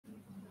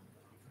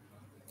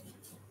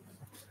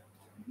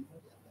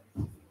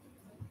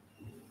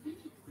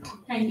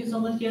Thank you so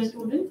much, dear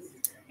students.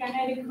 Can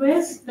I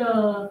request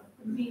the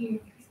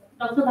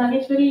Dr.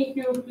 Bhaneshwari, if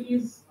you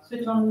please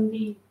switch on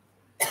the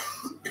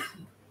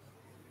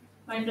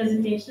my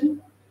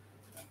presentation.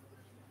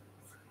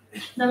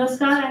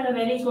 Namaskar and a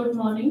very good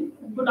morning,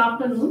 good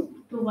afternoon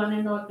to one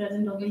and all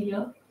present over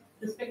here.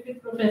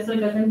 Respected Professor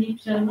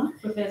Gagandeep Sharma,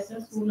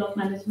 Professor, School of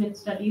Management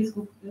Studies,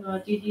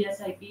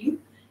 GGSIPU,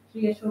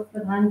 Shri Ashok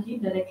Pradhan ji,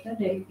 Director,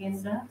 Delhi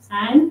Kendra,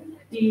 and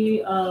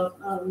the uh,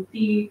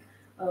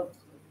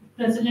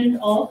 President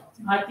of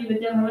Bharatiya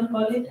Vidya Bhavan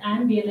College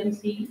and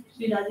BLMC,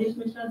 Shri Rajesh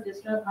Mishra,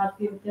 Registrar,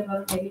 Bharatiya Vidya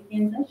Bhavan Delhi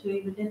Kendra, Shri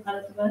Vidya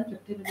Bharatwar,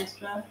 Deputy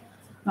Registrar,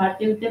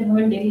 Bharatiya Vidya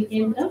Bhavan Delhi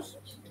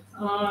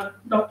Kendra,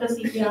 Dr.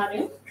 C.P.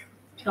 Arya,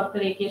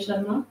 Dr. A.K.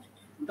 Sharma,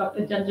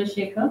 Dr.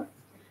 Chandrasekhar,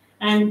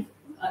 and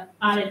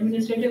our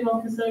administrative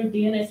officer,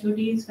 dear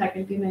HODs,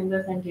 faculty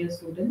members, and dear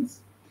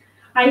students.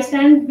 I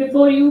stand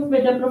before you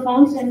with a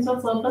profound sense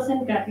of purpose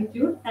and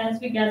gratitude as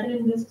we gather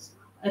in this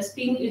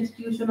esteemed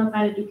institution of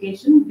higher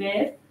education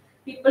where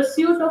the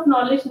pursuit of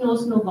knowledge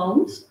knows no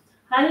bounds.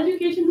 Higher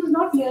education is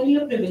not merely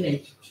a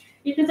privilege,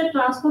 it is a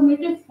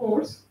transformative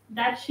force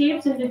that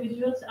shapes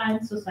individuals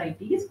and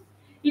societies.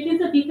 It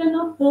is a beacon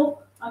of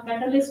hope, a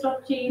catalyst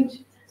of change,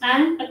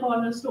 and a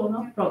cornerstone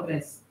of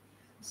progress.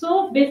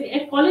 So,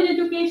 a college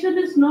education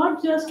is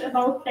not just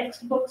about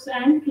textbooks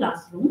and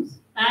classrooms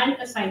and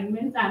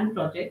assignments and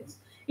projects.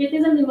 It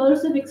is an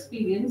immersive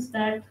experience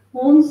that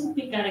hones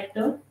the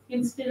character,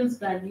 instills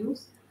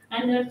values,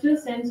 and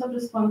nurtures sense of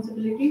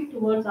responsibility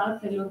towards our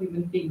fellow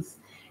human beings.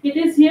 It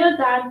is here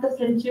that the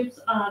friendships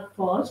are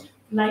forged,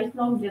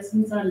 lifelong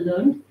lessons are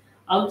learned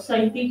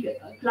outside the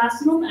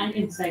classroom and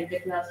inside the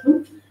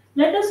classroom.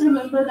 Let us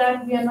remember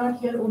that we are not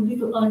here only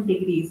to earn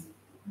degrees.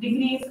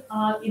 Degrees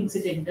are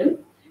incidental.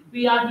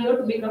 We are here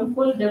to become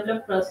full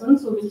developed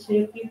persons who will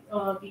shape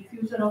the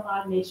future of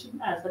our nation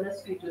as well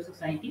as future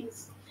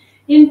societies.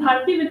 In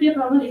Bharati Vidya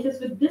Bhavan, it is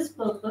with this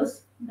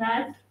purpose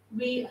that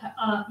we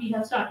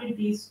have started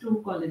these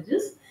two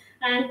colleges.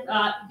 And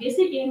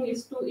basic aim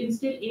is to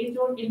instill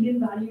age-old Indian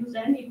values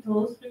and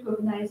ethos,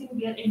 recognizing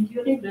their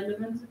enduring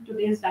relevance in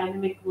today's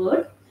dynamic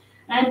world.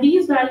 And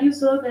these values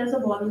serve as a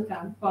moral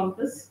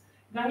compass,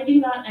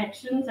 guiding our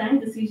actions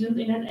and decisions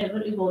in an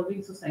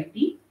ever-evolving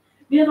society.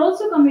 We are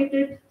also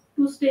committed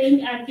to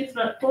staying at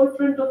the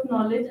forefront of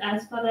knowledge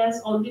as far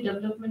as all the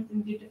development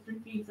in the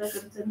different fields are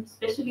concerned,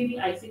 especially the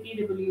ICT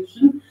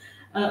revolution,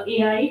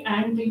 AI,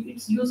 and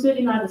its usage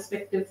in our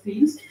respective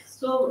fields.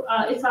 So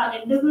it's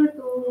our endeavor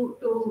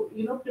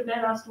to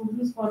prepare our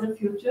students for the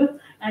future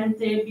and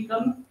they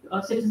become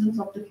citizens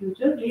of the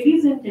future.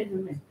 Ladies and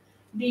gentlemen,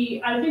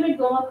 the ultimate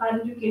goal of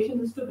higher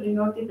education is to bring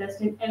out the best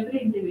in every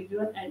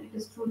individual, and it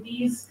is through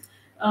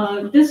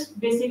this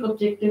basic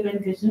objective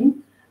and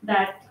vision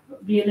that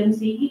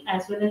BLMCE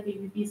as well as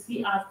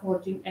BBPC are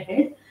forging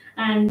ahead.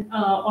 And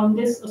on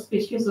this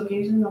auspicious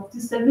occasion of the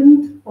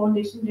 7th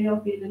Foundation Day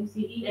of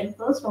BLMCE and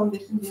first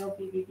Foundation Day of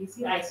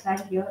BBPC, I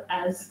stand here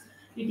as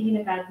the Dean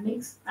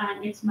Academics,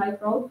 and it's my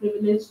proud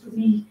privilege to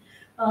be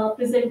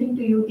presenting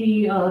to you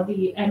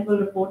the annual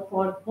report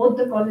for both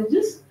the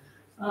colleges.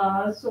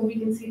 So we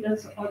can see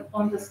this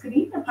on the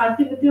screen.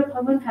 Bharati Vidya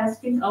Bhavan has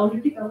been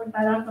already covered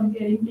by our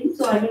comparing team,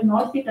 so I will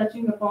not be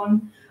touching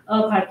upon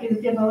Bharati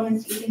Vidya Bhavan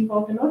and speaking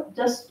about a lot.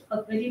 Just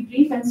a very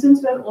brief, and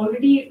since we're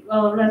already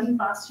running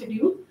past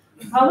schedule,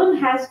 Bhavan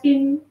has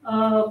been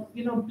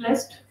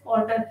blessed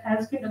or that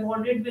has been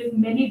awarded with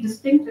many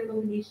distinct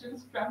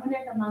recognitions,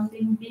 prominent among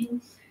them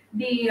being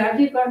the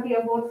Rajiv Gandhi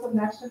Award for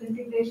National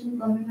Integration,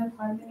 Communal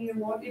Harmony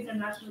Award,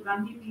 International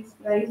Gandhi Peace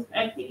Prize,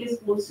 and it is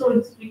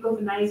also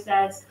recognized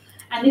as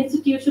an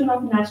institution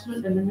of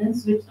national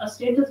eminence, which a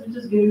status which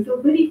is given to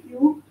very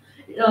few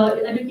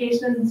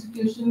educational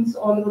institutions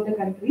all over the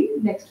country.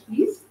 Next,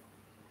 please.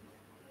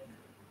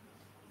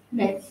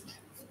 Next.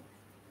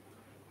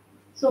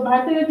 So,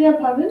 Bharatiya Vidya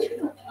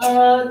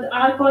Bhavan,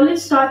 our college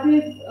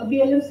started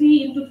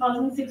BLMC in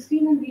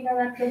 2016, and we have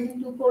at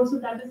present two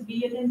courses, that is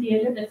BL and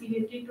DLM,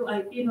 affiliated to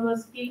IP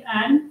University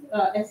and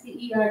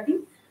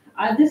SCERT.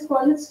 This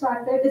college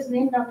started is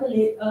named after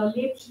late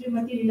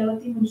Srimati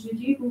Leelawati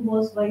Munshi, who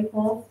was wife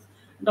of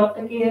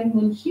Dr. K.M.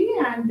 Munshi,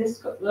 and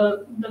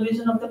the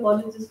vision of the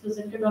college is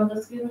presented on the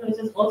screen, which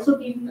has also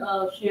been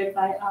shared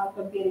by our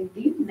comparing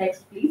team.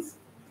 Next, please.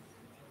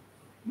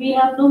 We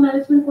have no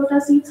management quota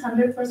seats.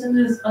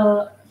 100% is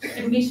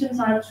admissions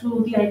are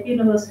through the IP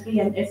University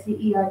and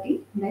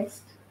SCERT.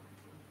 Next.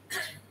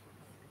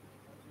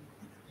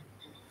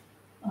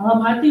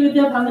 Bharati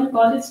Vidya Bhavan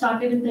College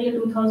started in the year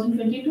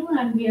 2022,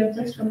 and we have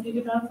just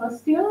completed our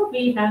first year.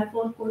 We have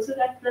 4 courses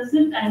at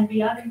present, and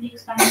we are in the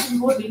expansion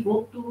mode. We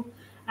hope to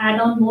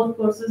add on more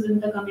courses in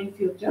the coming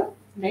future.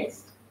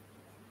 Next.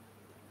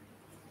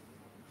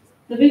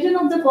 The vision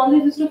of the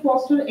college is to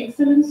foster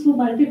excellence through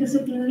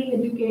multidisciplinary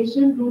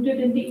education rooted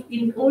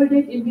in old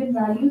age Indian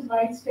values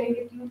while staying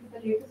attuned to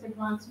the latest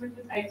advancement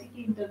with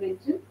ICT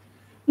intervention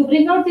to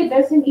bring out the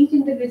best in each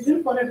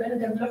individual for a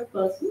well-developed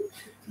person,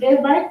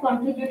 thereby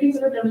contributing to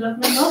the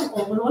development of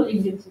overall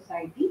Indian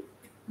society.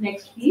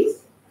 Next,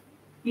 please.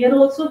 Here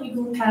also we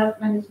don't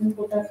have management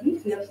quota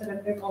fees. We have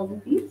surrendered all the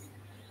fees.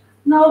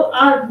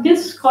 Now,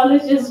 this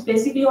college is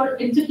basically, or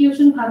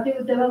institution, Bharatiya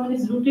Vidya Bhavan,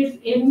 is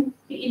rooted in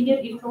the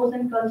Indian ethos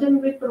and culture,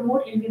 and we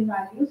promote Indian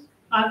values.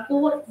 Our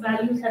core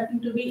values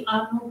happen to be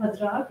Atma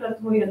Bhadra,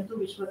 Kratvo Yantu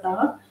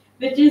Vishwata,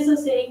 which is a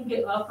saying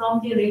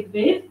from the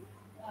Rigved.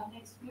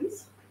 Next,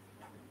 please.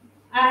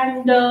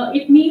 And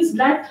it means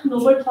that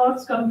noble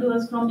thoughts come to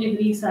us from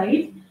every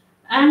side.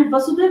 And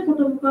Vasudhaiva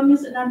Kutumbakam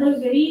is another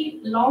very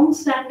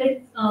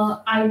long-standing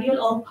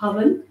ideal of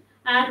Bhavan,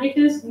 and it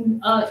is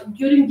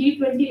during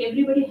G20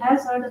 everybody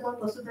has heard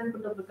about Vasudhaiva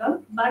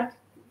Kutumbakam, but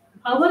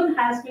Bhavan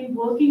has been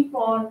working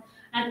for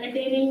and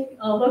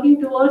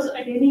working towards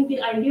attaining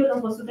the ideal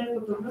of Vasudhaiva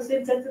Kutumbakam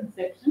since its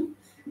inception.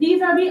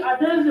 These are the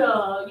other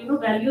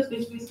values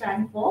which we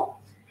stand for.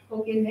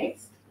 Okay,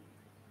 next.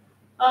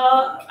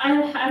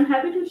 I'm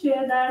happy to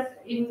share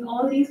that in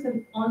all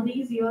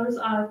these years,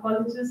 our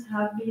colleges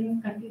have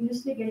been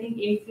continuously getting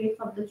A grade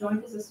from the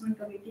Joint Assessment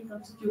Committee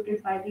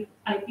constituted by the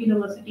IP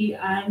University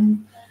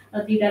and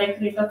the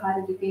Directorate of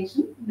Higher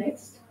Education.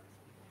 Next.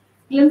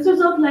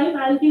 Glimpses of life.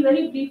 I'll be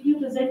very briefly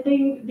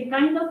presenting the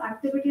kind of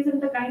activities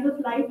and the kind of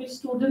life which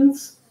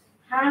students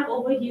have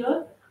over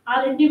here.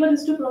 Our endeavor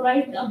is to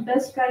provide the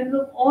best kind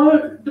of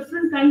all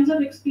different kinds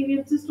of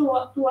experiences to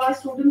our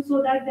students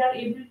so that they are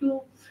able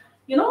to,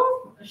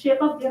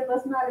 shape up their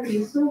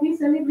personalities. So we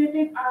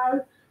celebrated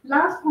our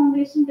last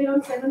foundation day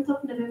on 7th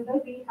of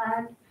November.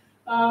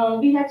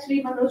 We had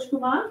Sri Manoj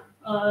Kumar,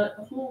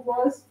 who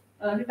was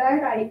a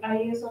retired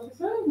IAS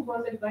officer, who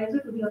was advisor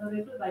to the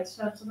Honorable Vice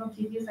Chancellor of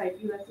GGS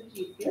IPU as a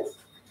chief guest.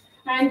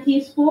 And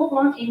he spoke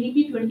on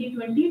NEP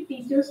 2020,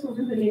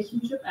 teacher-student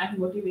relationship and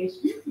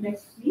motivation.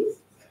 Next, please.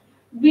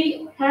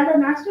 We had a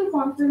national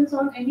conference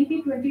on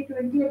NEP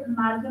 2020, an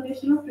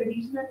amalgamation of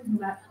tradition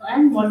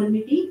and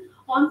modernity,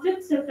 on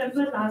 5th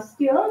September last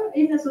year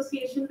in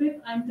association with,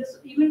 and this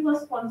event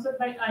was sponsored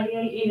by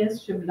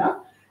IIAS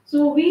Shimla.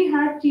 So we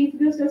had chief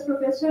guest as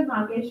Professor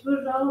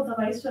Nageshwar Rao, the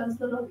Vice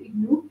Chancellor of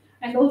IGNU,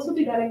 and also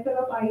the Director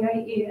of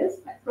IIAS,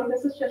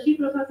 Professor Shashi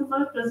Prabha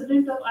Kumar,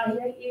 President of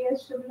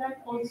IIAS Shimla, and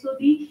also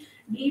the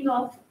Dean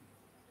of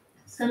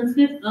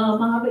Sanskrit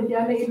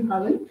Mahavidyalaya in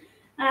Bhavan.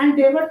 And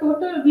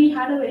we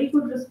had a very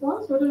good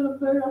response. Total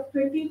number of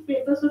 20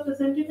 papers were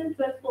presented and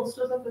 12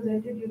 posters were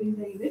presented during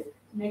the event.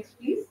 Next,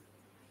 please.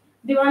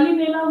 Diwali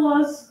Mela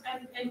was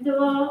an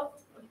endeavor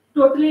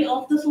totally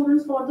of the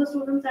students, for the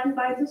students, and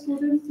by the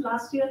students.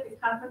 Last year it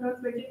happened on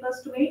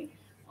 21st May,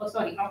 or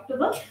sorry,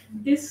 October.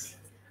 This,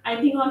 I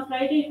think on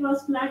Friday it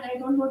was planned. I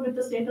don't know with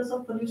the status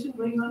of pollution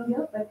going on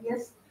here, but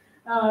yes,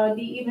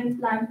 the event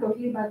planned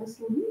totally by the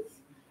students.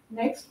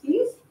 Next,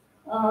 please.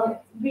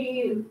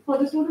 For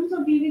the students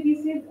of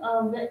BVBC,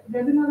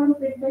 webinar on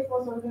fintech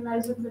was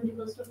organized on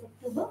 21st of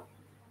October.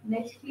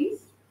 Next,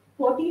 please.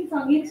 14th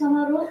Sangeet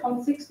Samaroh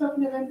on 6th of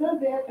November,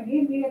 where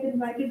again we had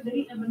invited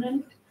very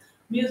eminent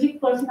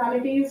music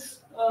personalities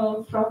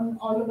from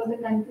all over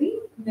the country.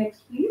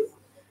 Next, please.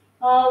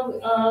 Uh,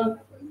 uh,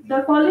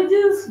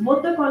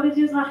 both the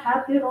colleges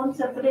have their own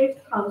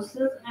separate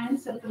houses and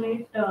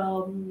separate,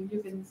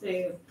 you can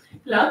say,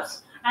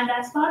 clubs. And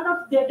as part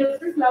of their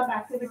different club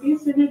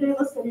activities, Senior Day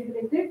was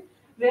celebrated,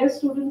 where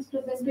students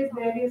presented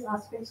various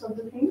aspects of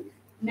the thing.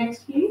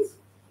 Next, please.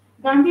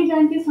 Gandhi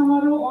Jayanti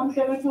Samaroh on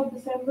 7th of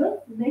December.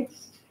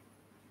 Next.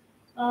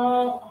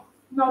 Uh,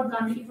 Not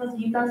Gandhi, it was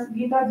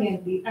Gita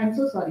Jayanti. I'm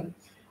so sorry.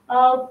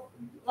 Uh,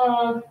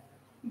 uh,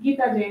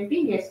 Gita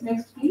Jayanti, yes.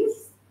 Next,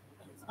 please.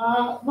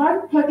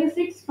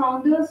 136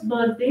 founder's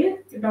birthday,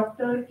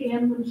 Dr.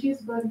 K.M.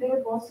 Munshi's birthday,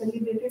 was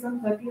celebrated on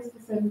 30th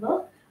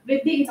December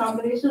with the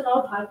inauguration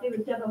of Bharatiya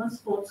Vidya Bhavan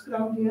Sports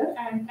Ground here.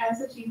 And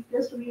as a chief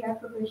guest, we have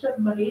Professor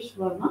Mahesh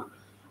Verma,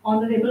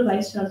 Honorable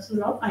Vice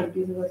Chancellor of IT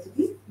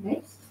University.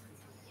 Next.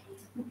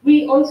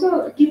 We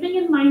also, keeping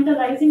in mind the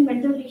rising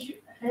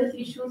health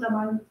issues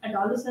among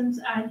adolescents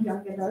and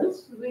young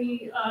adults,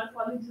 our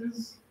college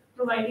is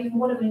providing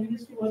more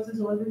amenities towards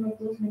resolving of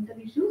those mental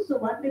issues. So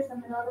one day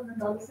seminar on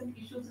adolescent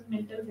issues and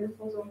mental health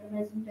was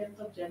organized on 10th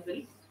of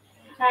January.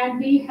 And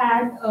we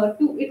had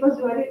it was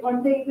divided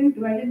on the event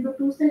divided into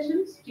two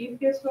sessions. Chief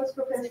guest was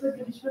Professor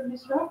Girishwar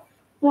Mishra,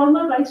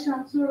 former Vice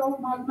Chancellor of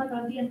Mahatma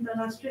Gandhi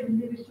Antarashtriya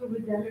Hindi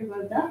Vishwavidyalaya,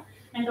 Varda,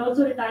 and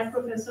also retired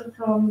professor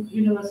from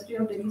University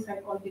of Delhi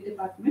Psychology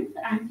Department.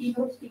 And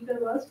keynote speaker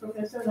was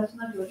Professor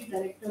Rachna Jodi,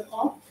 Director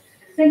of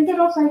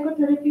Center of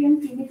Psychotherapy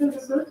and Clinical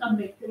Research,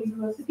 Ambedkar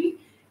University.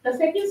 The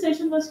second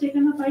session was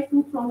taken up by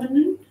two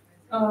prominent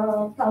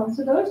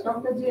counselors,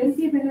 Dr.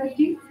 Jayanti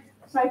Banerjee,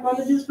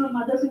 psychologist from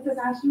Mothers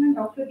International, and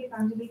Dr.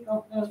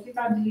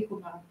 Gitanjali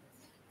Kumar.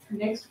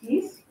 Next,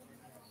 please.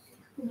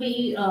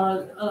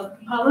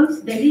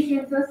 Bhavan's Delhi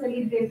Kendra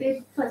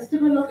celebrated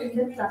Festival of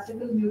Indian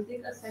Classical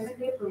Music, a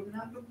 7-day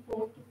program from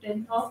 4th to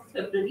 10th of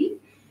February,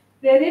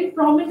 wherein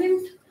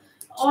prominent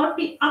or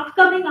the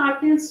upcoming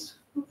artists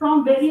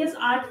from various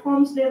art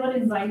forms they were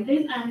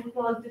invited, and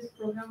this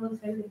program was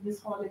held in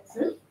this hall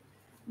itself.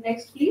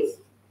 Next, please.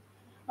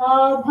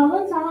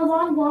 Bhavan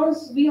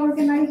Samavan we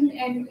organized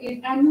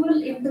an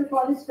annual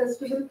inter-college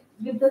festival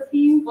with the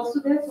theme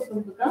Vasudhaiva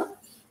Kutumbakam.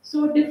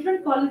 So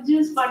different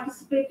colleges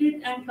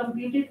participated and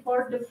competed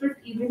for different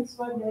events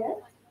were there.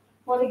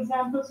 For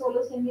example,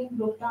 solo singing,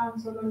 group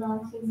dance, solo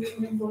dancing,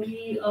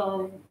 Bengali,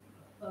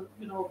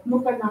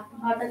 Nukkad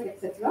Natak,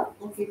 etc.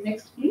 Okay,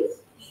 next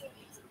please.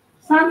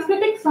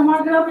 Sanskritic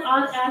Samagram,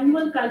 our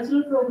annual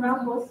cultural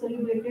program, was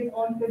celebrated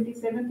on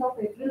 27th of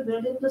April,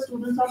 wherein the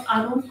students of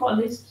our own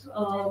college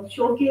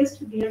showcased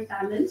their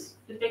talents,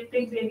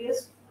 depicting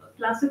various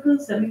classical,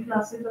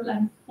 semi-classical,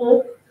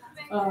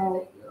 uh,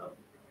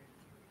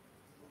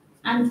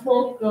 and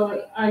folk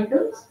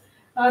items.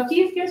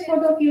 Chief guest for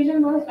the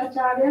occasion was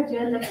Acharya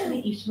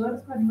Jayalakshmi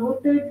Ishwar, a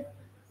noted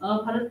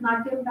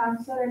Bharatnatyam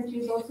dancer, and she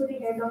is also the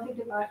head of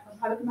the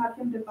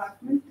Bharatnatyam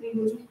department,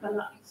 Trivedi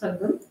Kala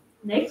Sangam.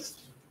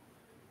 Next.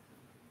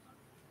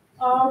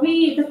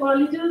 The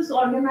colleges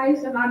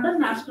organized another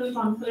national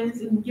conference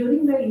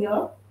during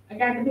the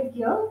academic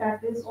year,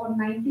 that is on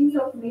 19th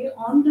of May,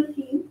 on the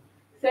theme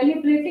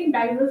celebrating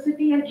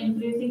diversity and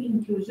embracing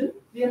inclusion,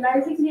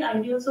 realizing the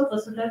ideals of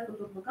Vasudha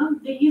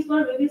Kutumbakam. These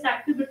were various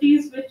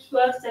activities which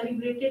were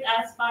celebrated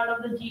as part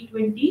of the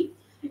G20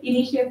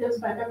 initiatives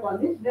by the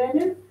college,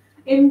 wherein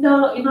in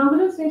the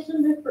inaugural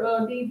session,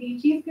 the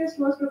chief guest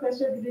was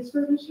Professor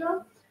Gideshwar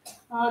Mishra.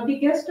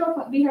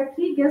 We had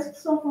three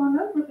guests of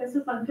honor: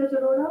 Professor Pankaj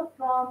Arora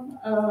from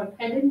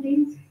Helen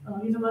Dean's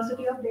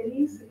University of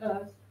Delhi's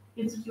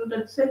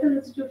Central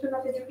Institution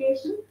of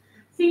Education,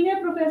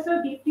 Senior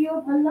Professor Deepti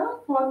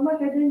Bhalla, former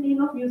Head and Dean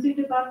of Music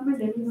Department,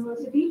 Delhi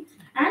University,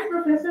 and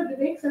Professor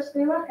Vivek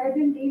Sachdeva, Head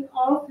and Dean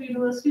of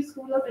University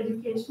School of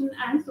Education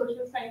and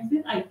Social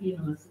Sciences, IP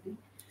University.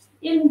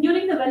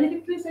 During the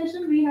valedictory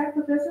session, we had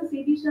Professor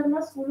C.D.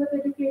 Sharma, School of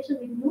Education,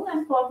 IGNOU,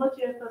 and former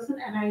chairperson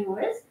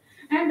NIOS,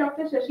 and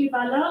Dr. Shashi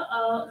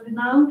Bala,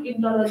 renowned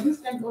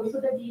Indologist and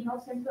also the Dean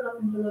of Center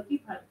of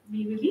Indology,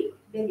 BVB,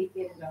 Delhi,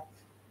 Kendra.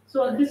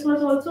 So this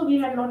was also, we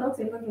had a lot of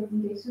paper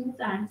presentations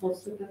and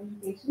poster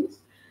presentations.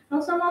 Now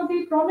some of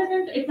the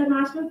prominent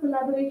international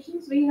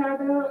collaborations, we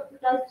had a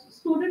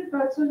student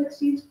cultural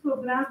exchange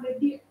program with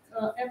the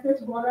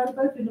FH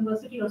Vorarlberg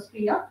University,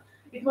 Austria.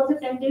 It was a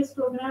 10 days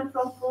program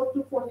from 4th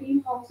to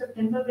 14th of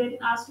September, wherein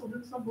our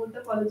students from both the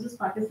colleges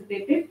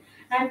participated.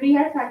 And we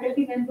had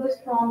faculty members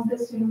from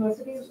this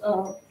university,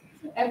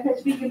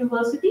 FHB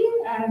University,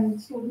 and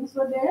students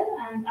were there.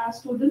 And as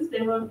students,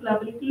 they were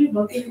collaboratively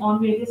working on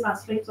various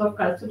aspects of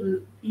cultural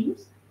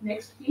themes.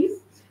 Next,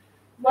 please.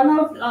 One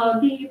of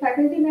the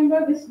faculty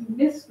member,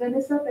 Miss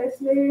Vanessa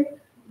Presley,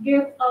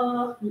 gave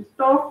a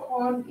talk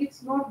on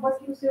 "It's not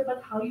what you say,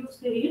 but how you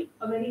say it,"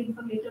 a very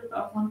informative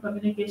talk on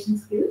communication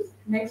skills.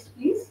 Next,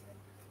 please.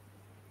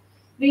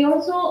 We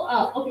also,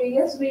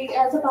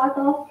 as a part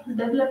of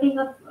developing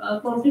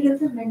a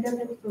comprehensive mental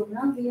health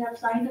program, we have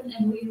signed an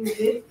MOU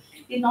with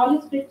the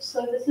Knowledge Bridge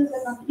Services,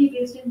 a company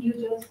based in New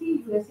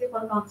Jersey, USA,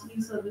 for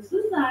counseling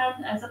services.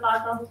 And as a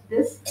part of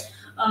this,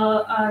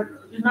 our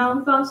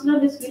renowned counselor,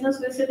 Ms. Venus,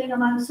 visiting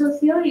amongst us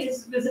here,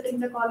 is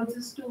visiting the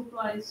colleges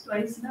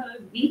twice in a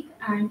week,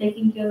 and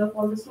taking care of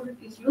all the student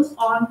issues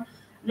on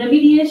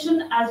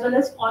remediation as well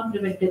as on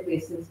preventive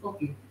basis.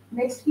 Okay,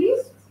 next,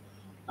 please.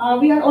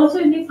 We are also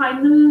in the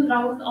final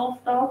round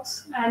of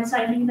talks and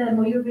signing the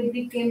MOU with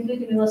the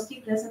Cambridge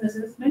University Press and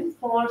Assessment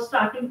for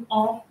starting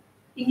off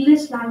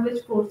English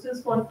language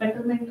courses for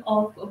betterment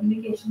of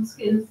communication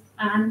skills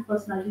and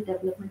personality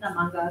development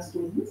among our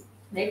students.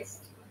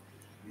 Next.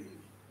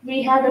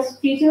 We had a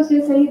Teachers'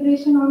 Day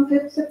celebration on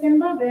 5th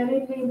September,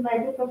 wherein we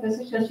invited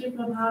Professor Shashi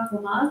Prabha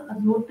Kumar, a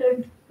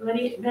noted,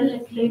 very well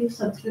acclaimed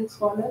Sanskrit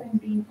scholar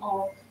and Dean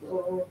of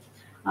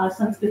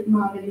Sanskrit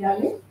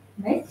Mahavidyalaya.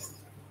 Next.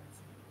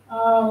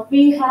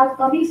 We have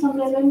Kavi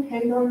Sammelan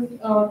held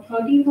on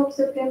 13th of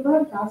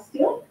September last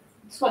year,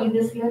 sorry,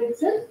 this year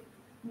itself.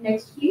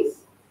 Next, please.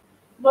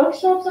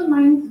 Workshops on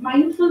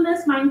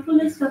mindfulness.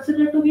 Mindfulness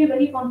considered to be a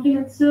very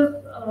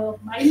comprehensive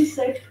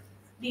mindset.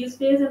 These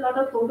days, a lot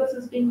of focus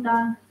is being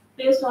done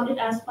based on it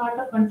as part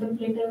of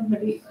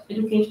contemplative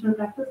educational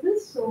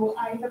practices. So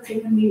I have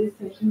taken these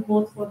sessions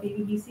both for the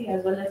BBC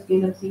as well as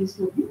BMC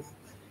students.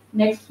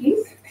 Next,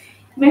 please.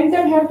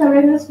 Mental Health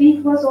Awareness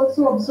Week was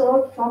also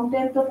observed from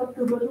 10th of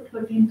October to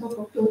 13th of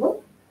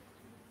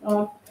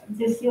October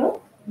this year.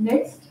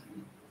 Next,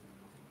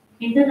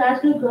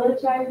 International Girl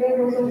Child Day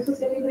was also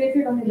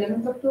celebrated on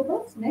 11th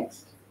October.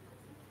 Next,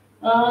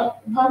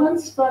 Bhavan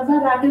Spardha,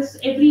 that is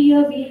every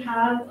year we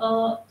have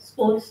a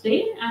sports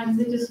day, and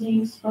which is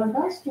named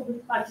Spardha,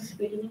 students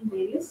participating in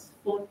various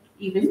sport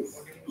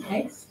events.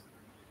 Next.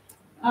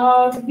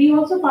 We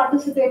also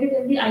participated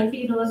in the IP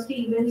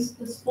University events,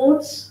 the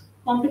sports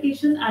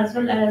competition as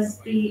well as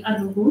the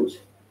Anuguj.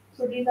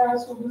 So these are our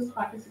students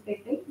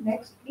participating.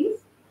 Next, please.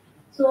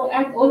 So,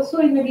 and also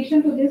in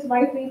addition to this,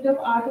 wide range of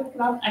art and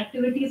craft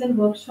activities and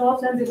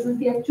workshops, and this is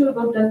the actual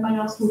work done by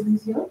our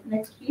students here.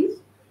 Next, please.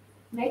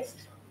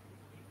 Next.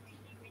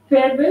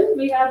 Farewell.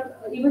 We have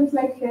events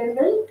like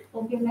farewell.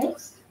 Okay,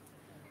 next.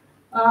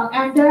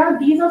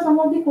 These are some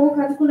of the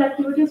co-curricular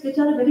activities which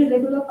are a very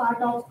regular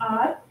part of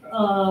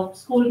our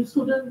school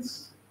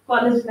students,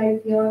 college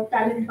life here: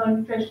 talent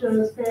hunt,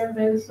 freshers,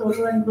 farewell,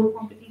 solo and group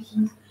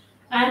competitions,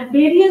 and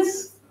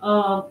various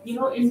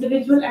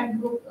individual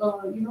and group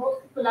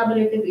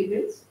collaborative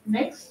events.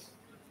 Next.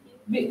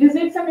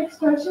 visits and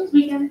excursions,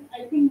 we can,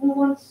 I think, move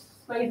on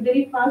quite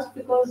very fast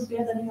because we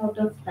are running out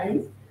of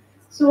time.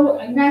 So,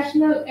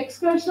 national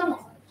excursion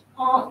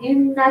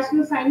in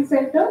National Science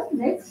Center.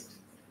 Next,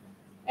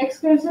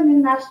 excursion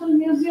in National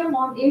Museum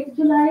on 8th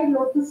July,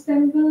 Lotus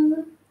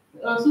Temple,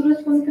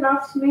 Surajkund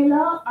Crafts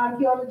Mela,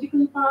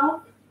 Archaeological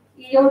Park,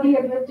 EOD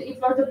Adventure.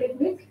 It was a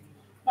picnic.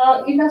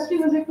 Industry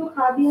visit to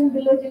Khadi and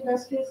Village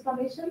Industries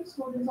Commission.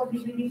 Students of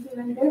DBD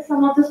went there.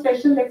 Some of the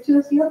special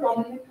lectures here,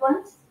 prominent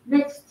ones.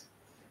 Next.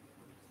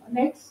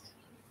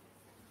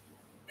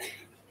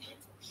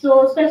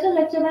 So, special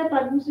lecture by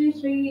Padma Shri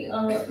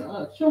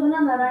Shobhana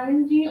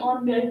Narayanji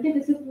on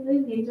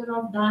multidisciplinary nature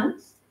of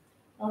dance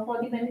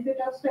for the benefit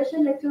of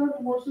special lecture on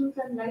emotions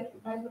and life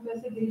by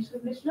Professor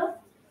Girish Mishra.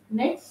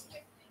 Next,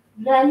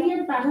 rally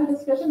and panel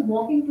discussion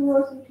walking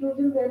towards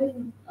inclusion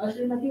wherein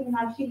Srimati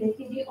Meenakshi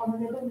Lekhi,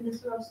 Honorable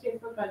Minister of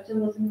State for Culture,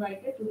 was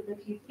invited to be the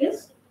chief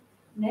guest.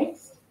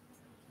 Next,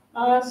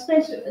 that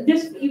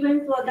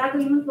event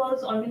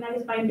was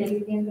organized by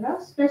Delhi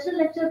Kendra. Special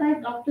lecture by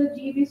Dr.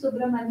 G.V.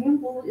 Subramaniam,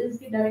 who is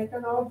the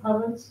director of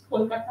Bhavan's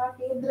Kolkata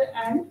Kendra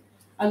and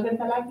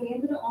Agartala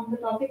Kendra on the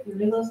topic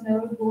Rivers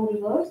Never Go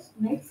Reverse.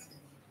 Next.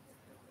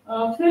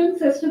 Film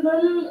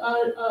festival,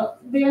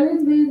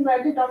 wherein we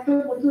invited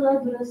Dr.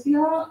 Mathura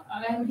Durasia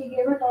and he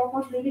gave a talk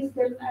on reading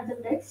film as a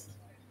text.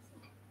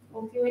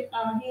 Okay,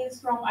 he is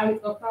from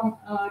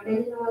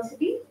Delhi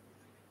University.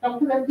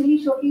 Dr.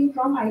 Anjali Shokin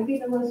from IP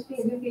University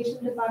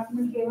Education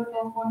Department gave a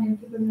talk on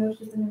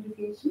entrepreneurship in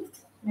education.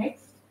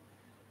 Next,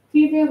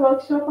 3-day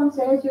workshop on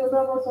Sahaj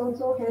Yoga was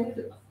also held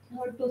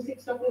 3rd to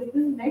 6th of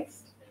April.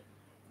 Next,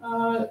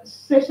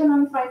 session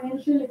on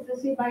financial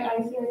literacy by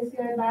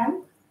ICICI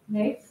Bank.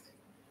 Next,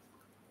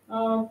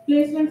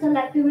 placements and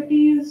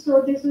activities.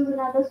 So this is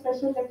another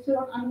special lecture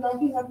on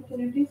unlocking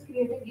opportunities,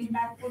 creating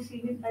impactful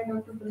series by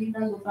Dr.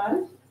 Pranita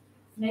Gopal.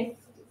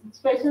 Next,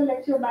 special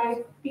lecture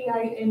by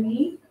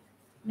TIME.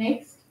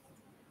 Next,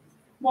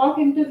 mock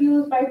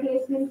interviews by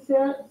placement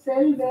cell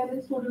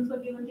wherein students were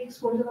given the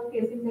exposure of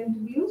facing the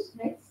interviews.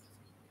 Next,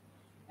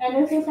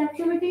 NSS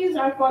activities.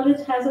 Our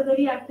college has a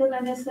very active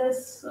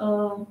NSS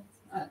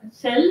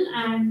cell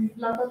and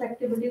lot of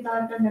activities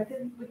are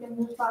conducted. We can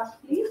move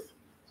fast, please.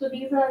 So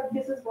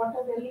this is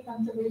Water Valley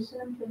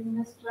Conservation,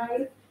 Feminist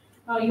Drive,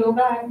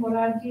 Yoga and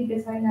Morarji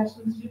Desai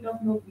National Institute of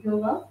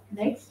Yoga.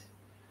 Next,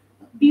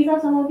 these are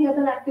some of the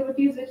other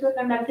activities which were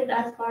conducted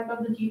as part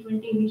of the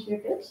G20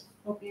 initiatives.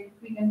 Okay,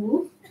 we can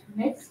move.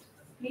 Next,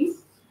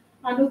 please.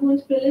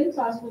 Anukunj prelims,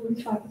 our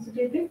students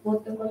participated,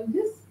 both the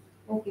colleges.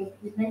 Okay,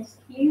 next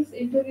please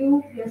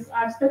interview. Yes,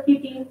 आज तक की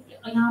team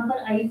यहाँ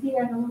पर आई थी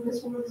and उन्होंने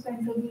students का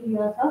interview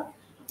लिया था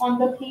on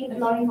the theme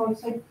allowing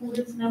outside food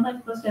and cinema.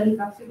 It was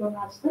telecasted on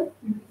आज तक.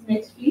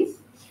 Next please.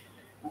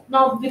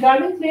 Now,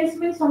 regarding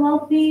placement, some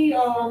of the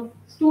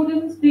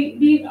students,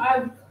 the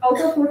out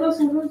of total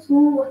students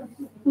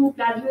who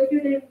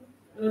graduated in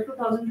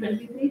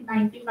 2023,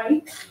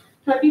 95,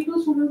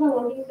 32 students are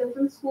working in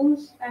different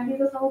schools, and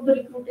these are some of the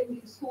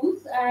recruiting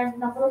schools. And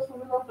number of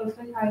students of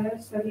pursuing higher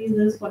studies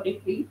is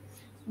 43.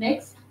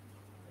 Next,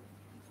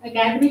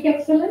 academic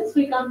excellence.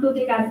 We come to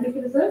the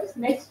academic results.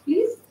 Next,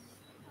 please.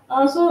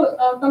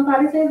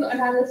 Comparative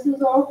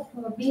analysis of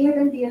B.Ed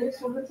and D.Ed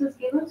students is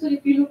given. So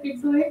if you look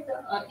into it,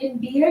 in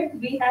B.Ed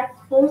we had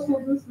 4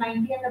 students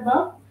 90 and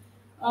above,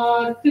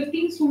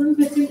 15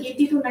 students between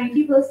 80 to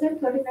 90%,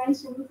 39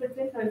 students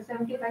between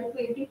 75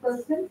 to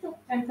 80%,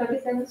 and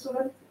 37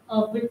 students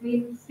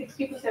between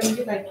 60 to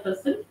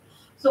 75%.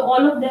 So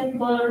all of them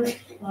were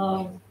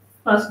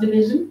first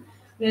division.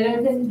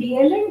 Whereas in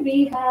DLN,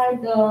 we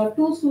had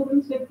 2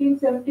 students between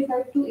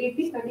 75 to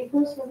 80,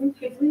 34 students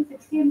between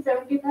 60 and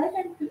 75,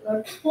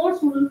 and 4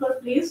 students were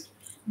placed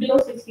below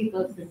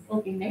 60%.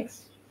 Okay,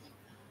 next.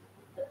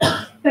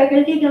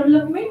 Faculty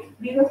development.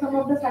 These are some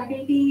of the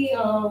faculty,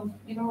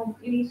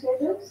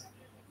 initiatives.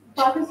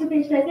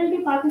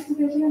 Faculty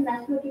participation in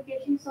National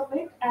Education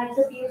Summit at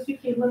the PhD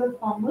Chamber of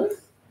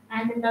Commerce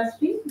and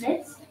Industry.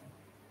 Next.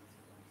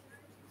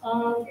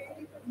 Uh,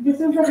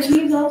 this is the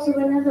release of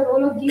Suvarna, the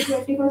role of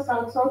G20 for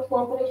South-South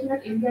cooperation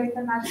at India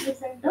International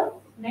Center.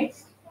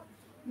 Next,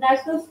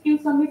 National Skill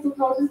Summit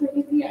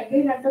 2023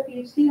 again at the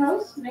PhD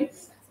House.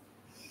 Next,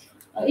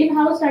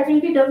 in-house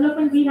faculty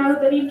development. We have a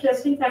very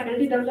interesting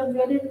faculty development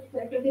where the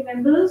faculty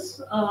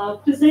members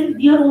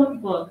present their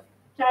own work,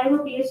 चाहे वो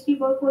PhD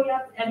work हो या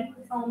any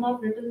form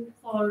of written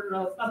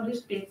or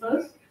published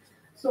papers.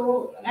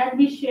 So, and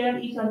we share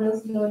each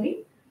other's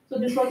learning. So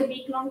this was a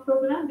week-long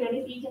program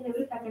wherein each and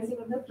every faculty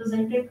member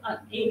presented an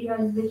area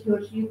in which he or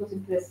she was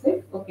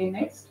interested. Okay,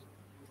 next.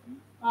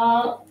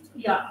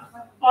 Yeah,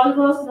 all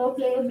work, no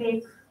play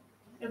make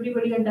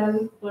everybody a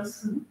dull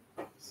person.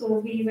 So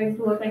we went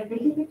to a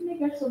faculty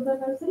picnic at Sundar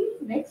Nursery.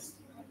 Next.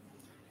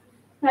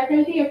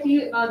 Faculty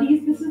achieve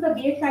this is the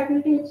BEd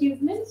faculty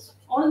achievements.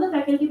 All the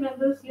faculty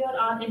members here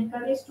are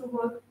encouraged to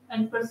work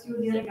and pursue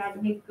their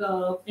academic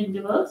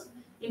endeavors,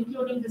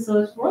 including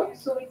research work.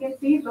 So we can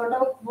see a lot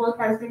of work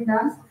has been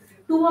done.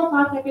 2 of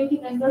our faculty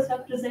members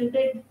have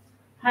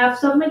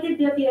submitted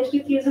their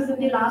PhD thesis in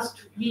the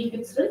last week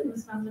itself.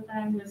 Ms. Namrata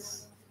and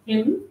Ms.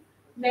 Him.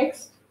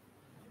 Next,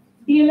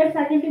 DLED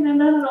faculty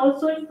members are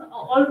also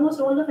almost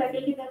all the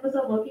faculty members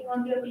are working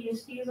on their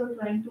PhDs or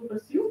trying to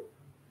pursue.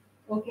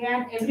 Okay,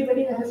 and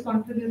everybody has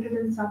contributed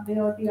in some way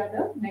or the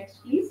other.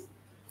 Next, please.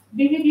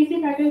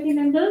 DVDC faculty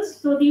members.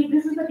 So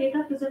this is the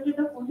data presented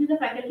of only the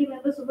faculty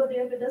members who were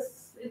there with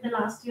us in the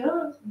last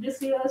year.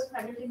 This year's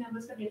faculty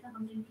members का data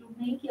हमने include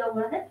नहीं किया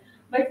हुआ है,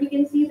 but we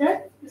can see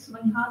that इस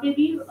यहाँ पे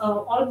भी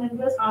all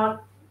members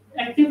are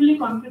actively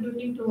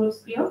contributing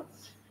towards their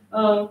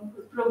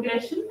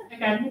progression,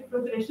 academic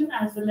progression,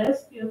 as well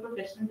as their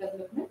professional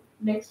development.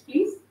 Next,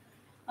 please.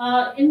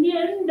 In the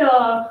end,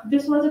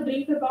 this was a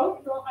brief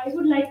about. So I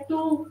would like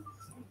to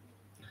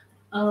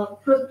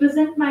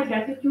present my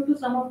gratitude to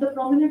some of the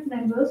prominent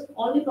members,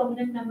 all the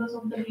prominent members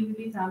of the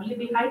BBB family.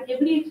 Behind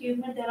every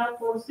achievement, there are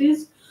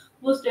forces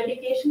whose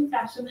dedication,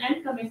 passion,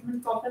 and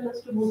commitment propel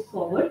us to move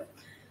forward.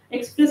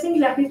 Expressing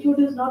gratitude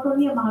is not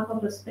only a mark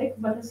of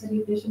respect, but a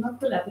celebration of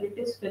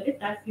collaborative spirit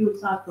that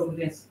fuels our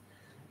progress.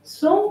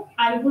 So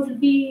I'll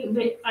be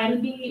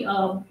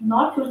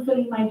not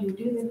fulfilling my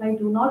duties if I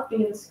do not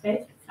pay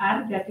respect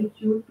and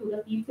gratitude to the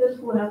people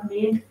who have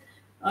made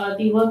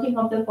the working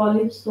of the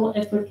college so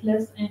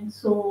effortless and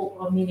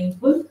so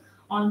meaningful.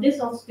 On this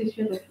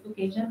auspicious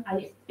occasion,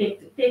 I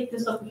take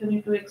this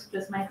opportunity to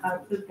express my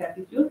heartfelt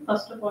gratitude,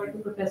 first of all, to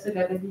Professor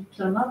Gagandeep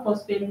Sharma for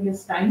sparing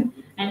his time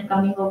and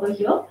coming over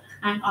here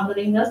and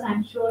honoring us.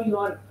 I'm sure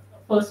your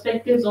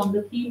perspectives on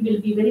the theme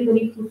will be very,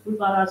 very fruitful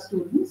for our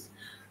students.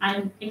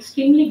 I'm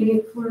extremely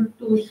grateful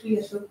to Sri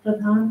Ashok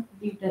Pradhan,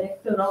 the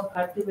director of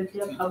Bharatiya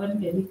Vidya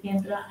Bhavan, Delhi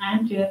Kendra,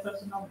 and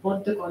chairperson of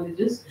both the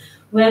colleges,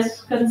 who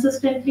has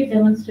consistently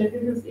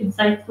demonstrated his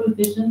insightful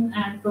vision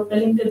and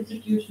propelling the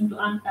institution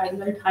to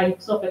unparalleled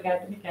heights of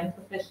academic and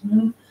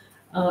professional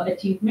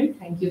achievement.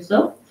 Thank you,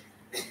 sir.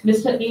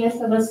 Mr. A.S.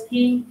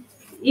 Avasthi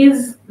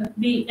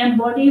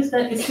embodies the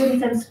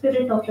essence and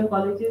spirit of the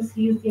colleges.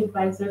 He is the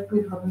advisor to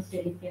Bhavan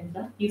Delhi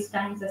Kendra. He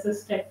stands as a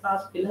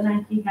steadfast pillar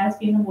and he has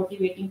been a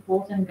motivating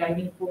force and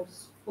guiding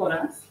force for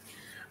us.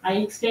 I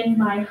extend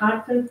my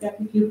heartfelt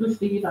gratitude to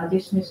Sri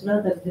Rajesh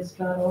Mishra, the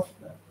registrar of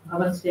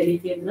Bhavan Delhi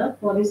Kendra,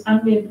 for his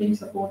unwavering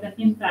support and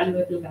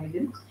invaluable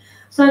guidance.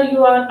 Sir,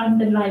 you are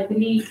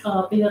undeniably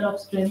a pillar of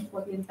strength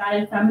for the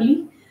entire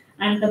family,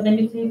 and the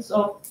benefits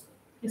of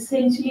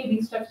essentially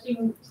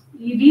restructuring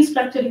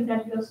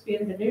that you have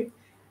spearheaded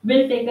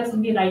will take us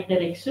in the right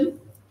direction.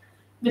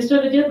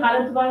 Mr. Vijay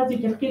Bharadwaj, the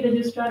Deputy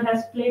Registrar,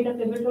 has played a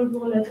pivotal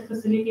role as a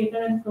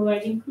facilitator and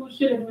providing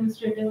crucial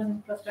administrative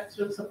and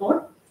infrastructural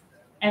support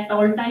at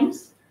all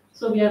times.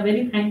 So we are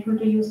very thankful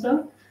to you,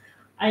 sir.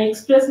 I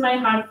express my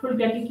heartfelt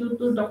gratitude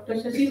to Dr.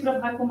 Shashi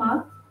Prabha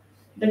Kumar,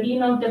 the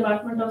Dean of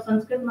Department of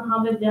Sanskrit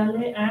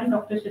Mahavidyalaya, and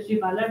Dr. Shashi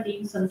Bala,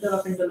 Dean Center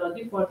of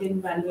Indology, for their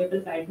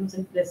invaluable guidance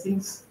and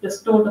blessings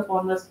bestowed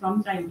upon us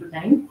from time to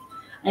time.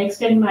 I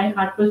extend my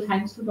heartfelt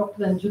thanks to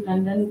Dr. Anju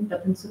Tandon, the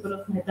Principal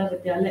of Mehta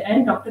Vidyalaya,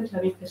 and Dr.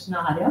 Chavi Krishna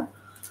Arya,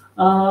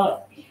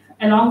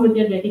 along with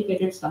their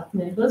dedicated staff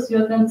members.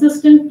 Your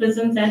consistent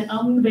presence and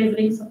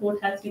unwavering support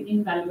has been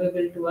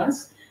invaluable to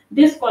us.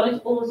 This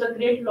college owes a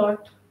great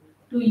lot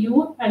to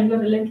you and your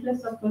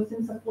relentless efforts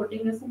in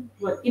supporting us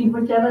in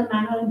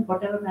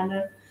whatever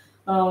manner,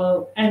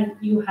 and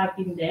you have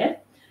been there.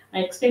 I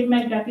extend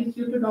my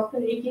gratitude to Dr.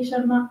 A.K.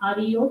 Sharma,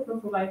 REO, for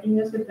providing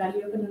us with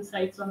valuable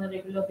insights on a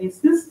regular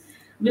basis.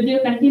 With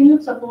your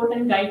continued support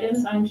and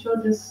guidance, I'm sure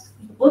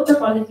both the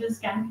colleges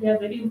can play a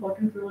very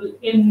important role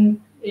in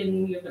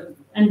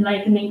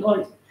enlightening,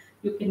 or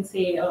you can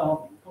say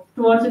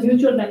towards a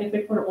mutual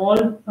benefit for all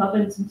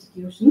Bhavan's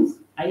institutions.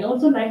 I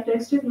also like to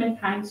extend my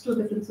thanks to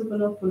the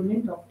principal of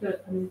Pullman,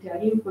 Dr. Anil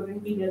Tyagi, who couldn't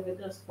be here with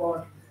us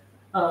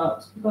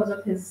because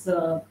of his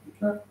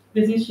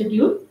busy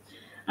schedule.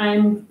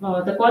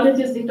 The college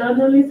is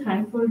eternally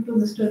thankful to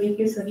Mr.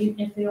 A.K.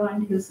 Sarin, FAO,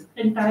 and his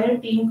entire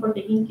team for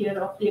taking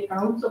care of the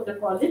accounts of the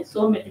college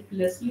so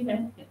meticulously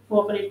and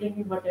cooperating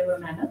in whatever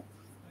manner.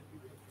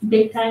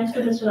 Big thanks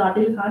to Mr.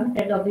 Adil Khan,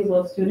 head of the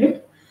works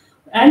unit,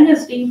 and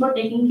his team for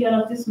taking care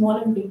of the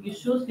small and big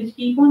issues which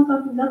keep on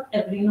coming up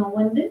every now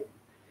and then.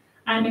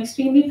 I'm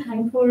extremely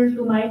thankful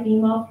to my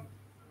team of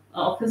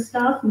office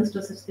staff,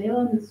 Mr.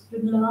 Sachdeva, Ms.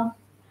 Vimla,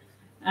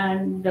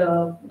 and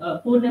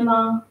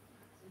Purnima,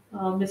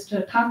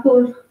 Mr.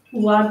 Thakur,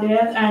 who are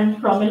there, and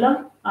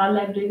Pramila, our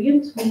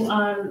librarians, who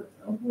are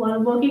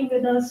working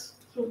with us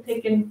through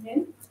thick and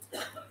thin.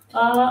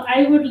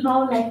 I would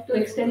now like to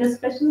extend a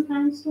special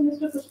thanks to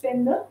Mr.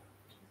 Pushpender,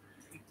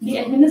 the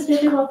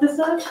administrative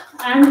officer,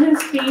 and his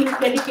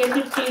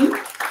dedicated team.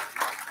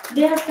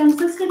 They have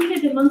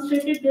consistently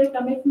demonstrated their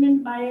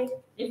commitment by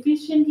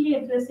efficiently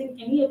addressing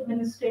any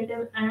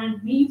administrative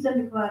and needs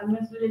and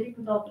requirements related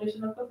to the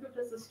operation of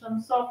computer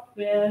systems,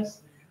 softwares,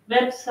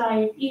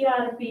 website,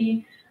 ERP.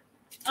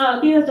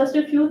 These are just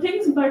a few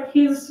things, but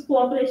his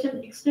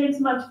cooperation extends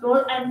much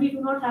more, and we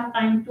do not have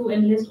time to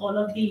enlist all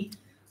of the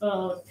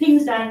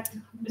things that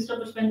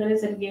Mr. Pushpender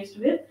is engaged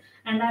with.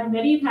 And I'm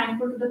very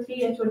thankful to the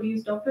three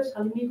HODs, Dr.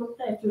 Shalini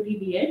Gupta, HOD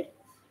B.Ed,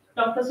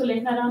 Dr.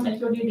 Sulekha Ram,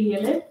 HOD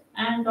DLED,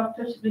 and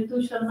Dr.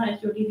 Ritu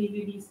Sharma, HOD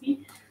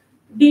DVDC.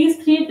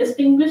 These three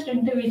distinguished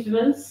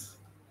individuals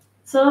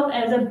serve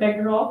as a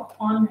bedrock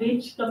on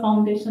which the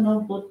foundation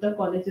of both the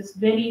colleges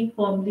very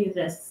firmly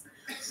rests.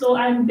 So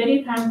I'm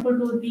very thankful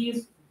to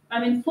these, I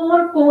mean,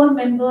 four core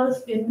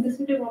members, the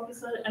administrative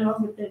officer,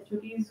 along with the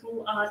HODs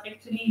who are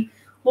actually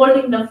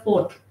holding the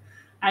fort.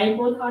 I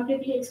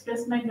wholeheartedly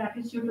express my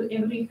gratitude to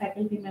every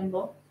faculty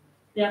member.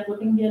 They are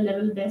putting their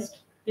level best.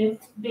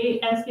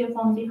 As they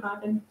form the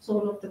heart and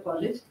soul of the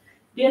college.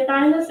 Their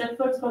tireless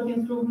efforts for the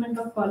improvement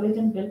of college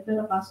and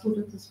welfare of our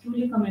students is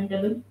truly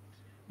commendable.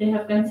 They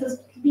have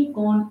consistently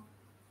gone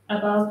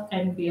above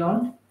and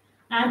beyond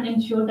and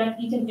ensure that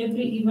each and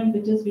every event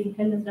which is being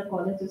held in the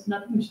college is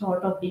nothing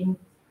short of being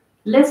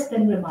less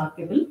than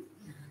remarkable.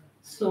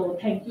 So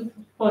thank you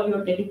for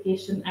your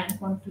dedication and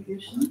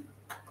contribution.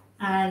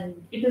 And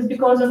it is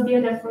because of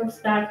their efforts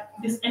that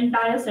this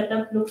entire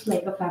setup looks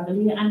like a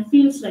family and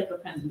feels like a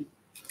family.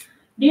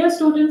 Dear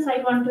students, I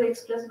want to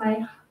express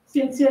my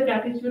sincere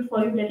gratitude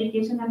for your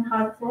dedication and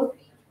hard work.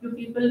 You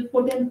people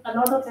put in a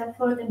lot of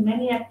effort in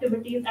many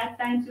activities. At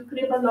times you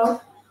crib a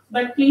lot,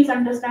 but please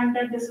understand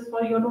that this is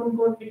for your own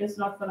good. It is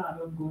not for our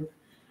own good.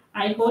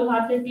 I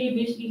wholeheartedly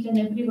wish each and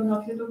every one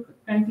of you to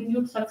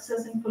continued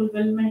success and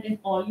fulfillment in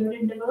all your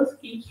endeavors.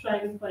 Keep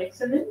striving for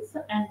excellence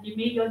and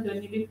may your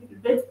journey be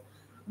filled with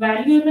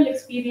valuable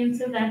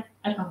experiences and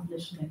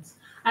accomplishments.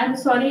 I'm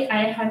sorry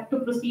I had to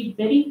proceed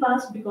very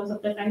fast because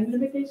of the time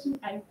limitation.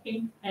 I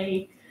think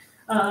I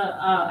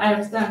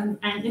was done,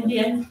 and in the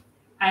end,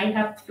 I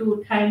have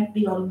to thank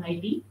the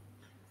Almighty,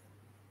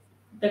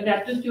 the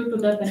gratitude to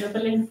the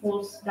benevolent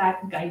force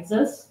that guides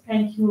us.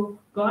 Thank you,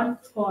 God,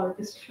 for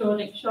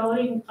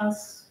showering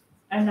us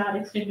and our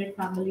extended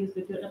families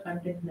with your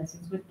abundant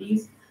blessings. With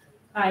these,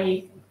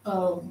 I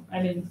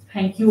mean,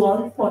 thank you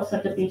all for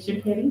such a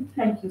patient hearing.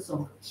 Thank you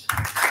so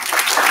much.